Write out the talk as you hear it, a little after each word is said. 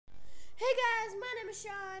guys, my name is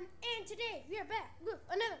Sean, and today we are back with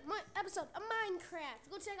another episode of Minecraft.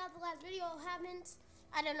 Go check out the last video.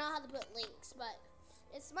 I don't know how to put links, but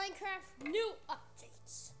it's Minecraft new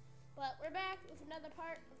updates. But we're back with another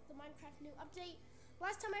part of the Minecraft new update.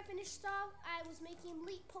 Last time I finished stuff, I was making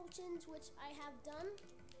elite potions, which I have done.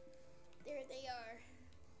 There they are.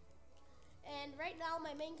 And right now,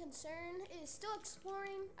 my main concern is still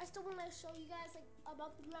exploring. I still want to show you guys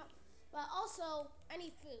about the map, but also I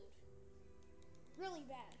need food. Really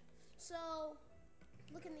bad. So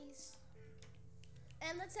look at these.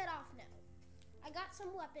 And let's head off now. I got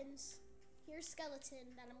some weapons. Here's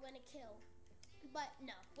skeleton that I'm gonna kill. But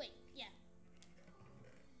no, wait, yeah.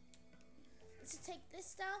 Let's just take this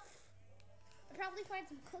stuff. I'll probably find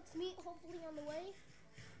some cooked meat hopefully on the way.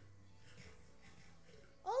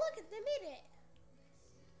 Oh look, they made it.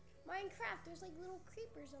 Minecraft, there's like little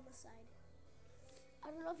creepers on the side.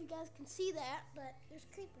 I don't know if you guys can see that, but there's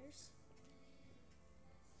creepers.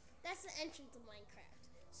 That's the entrance of Minecraft.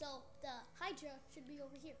 So the Hydra should be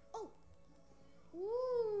over here. Oh!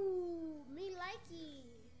 Ooh, me likey.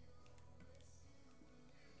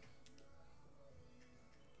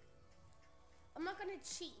 I'm not gonna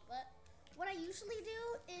cheat, but what I usually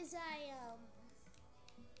do is I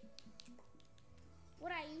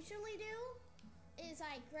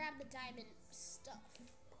grab the diamond stuff.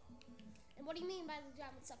 And what do you mean by the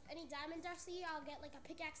diamond stuff? Any diamond I see, I'll get like a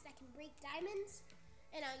pickaxe that can break diamonds,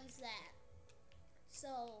 and I'll use that.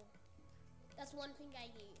 So that's one thing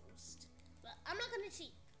I used. But I'm not gonna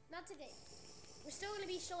cheat. Not today. We're still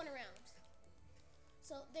gonna be showing around.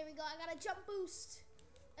 So there we go. I got a jump boost.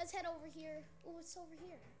 Let's head over here. Oh, it's over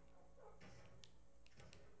here.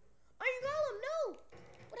 Iron Golem, no!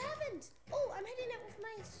 What happened? Oh, I'm hitting it with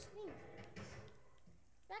my swing.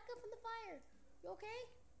 Back up from the fire. You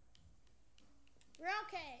okay? We're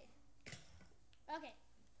okay. Okay.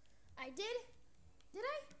 I did.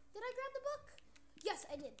 Did I grab the book? Yes,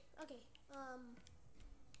 I did. Okay.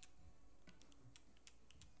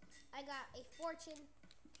 I got a fortune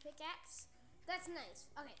pickaxe. That's nice.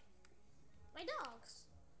 Okay. My dogs.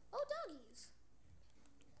 Oh, doggies.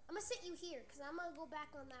 I'm gonna sit you here because I'm gonna go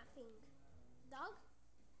back on that thing. Dog?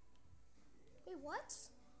 Wait, what?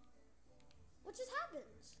 What just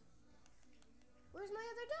happened? Where's my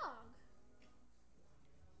other dog?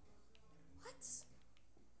 What?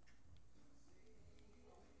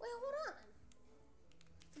 Wait, hold on.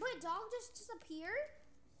 Did my dog just disappear?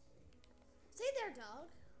 Stay there, dog.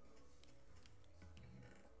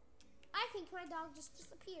 I think my dog just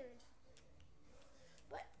disappeared.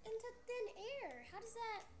 But into thin air. How does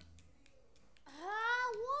that?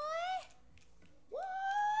 What?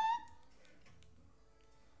 What?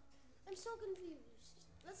 I'm so confused.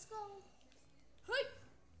 Let's go. Hey!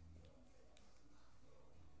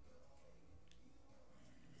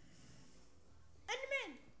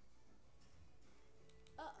 Enderman!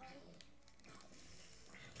 Uh-oh.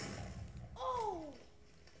 Oh!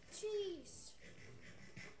 Jeez.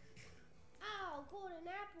 Ow, golden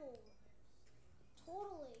apple.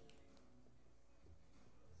 Totally.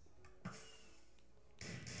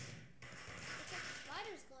 Looks like the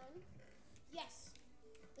spider's gone. Yes.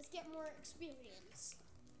 Let's get more experience.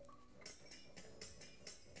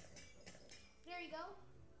 There you go.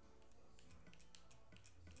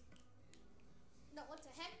 No, what the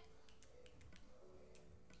heck?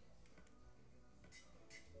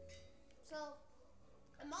 So,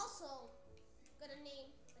 I'm also gonna name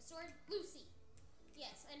my sword Lucy.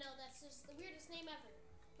 Yes, I know that's just the weirdest name ever,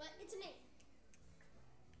 but it's a name.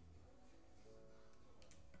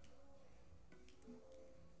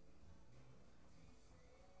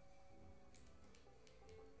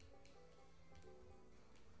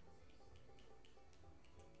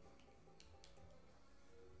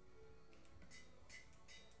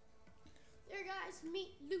 There, guys,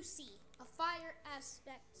 meet Lucy, a fire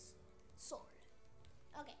aspect sword.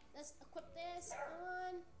 Okay, let's equip this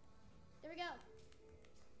on. There we go.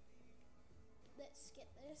 Let's get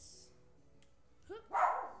this. Ow,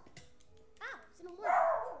 it's in a worm.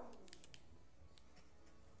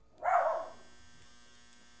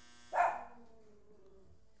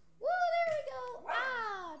 Woo, there we go.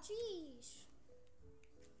 Ah, jeez.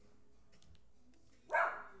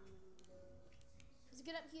 Let's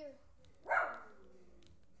get up here.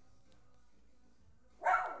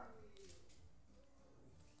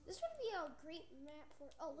 This would be a great map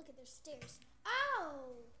for. Oh, look at there's stairs.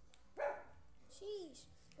 Ow! Jeez.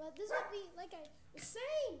 But this would be, like I was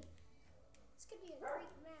saying, this could be a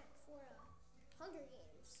great map for Hunger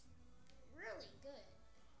Games. Really good.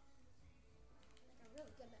 Like a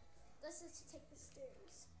really good map. Let's just take the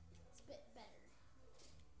stairs. It's a bit better.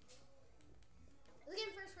 Let's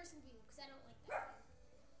get in first person view because I don't like that.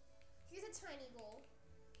 tiny goal.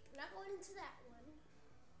 We're not going into that one.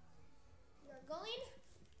 We're going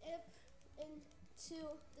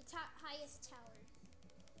into the top highest tower.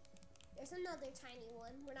 There's another tiny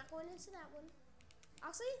one. We're not going into that one.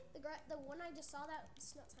 Actually, the one I just saw,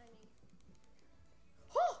 that's not tiny.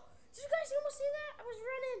 Oh! Did you guys almost see that? I was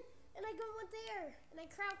running and I went there and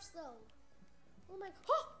I crouched though. Oh my!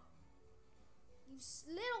 Oh! You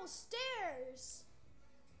little stairs!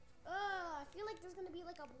 I feel like there's gonna be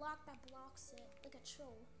like a block that blocks it, like a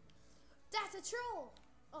troll. That's a troll!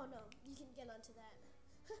 Oh no, you can get onto that.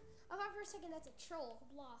 I thought for a second that's a troll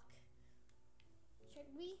block. Should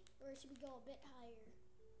we, or should we go a bit higher?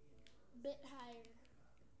 Bit higher.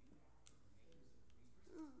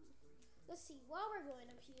 Let's see, while we're going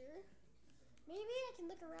up here, maybe I can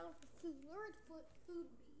look around for food. Where would food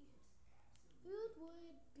be? Food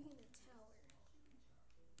would be in a tower.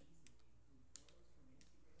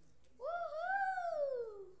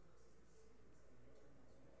 Woohoo!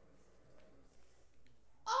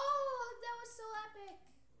 Oh, that was so epic.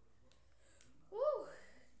 Woo!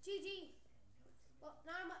 GG. Well,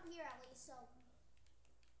 now I'm up here at least, so.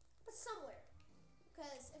 But somewhere.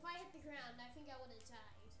 Because if I hit the ground, I think I would have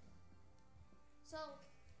died. So,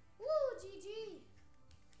 woo, GG.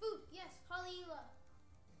 Food, yes, hallelujah.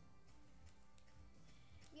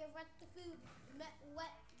 We have got the food.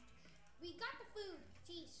 We got the food.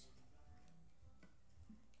 Jeez.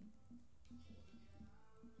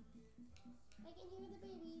 I can hear the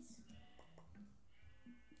babies.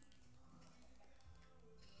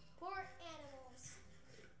 Poor animals.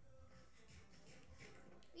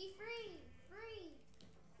 Be free, free,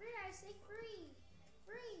 free, I say free,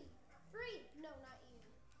 free, free. No, not you.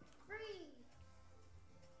 Free,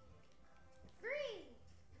 free.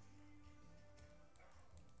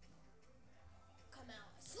 Come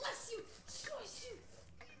out. Slice you, slice you.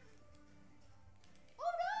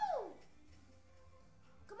 Oh no!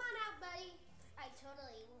 Come on out, buddy. I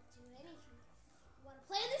totally won't do anything. You want to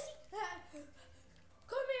play this?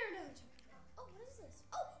 Come here now. Oh, what is this?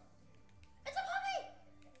 Oh, it's a puppy!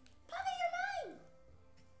 Puppy, you're mine!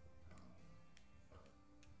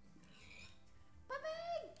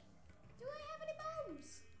 Puppy! Do I have any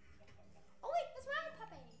bones? Oh wait, that's my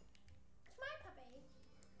puppy. It's my puppy.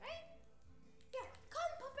 Right? Here,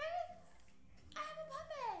 come puppy! I have a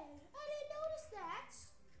puppy! I didn't notice that.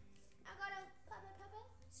 I got a puppy.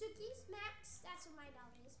 Suki's Max. That's what my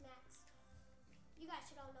dog is, Max. You guys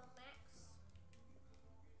should all know Max.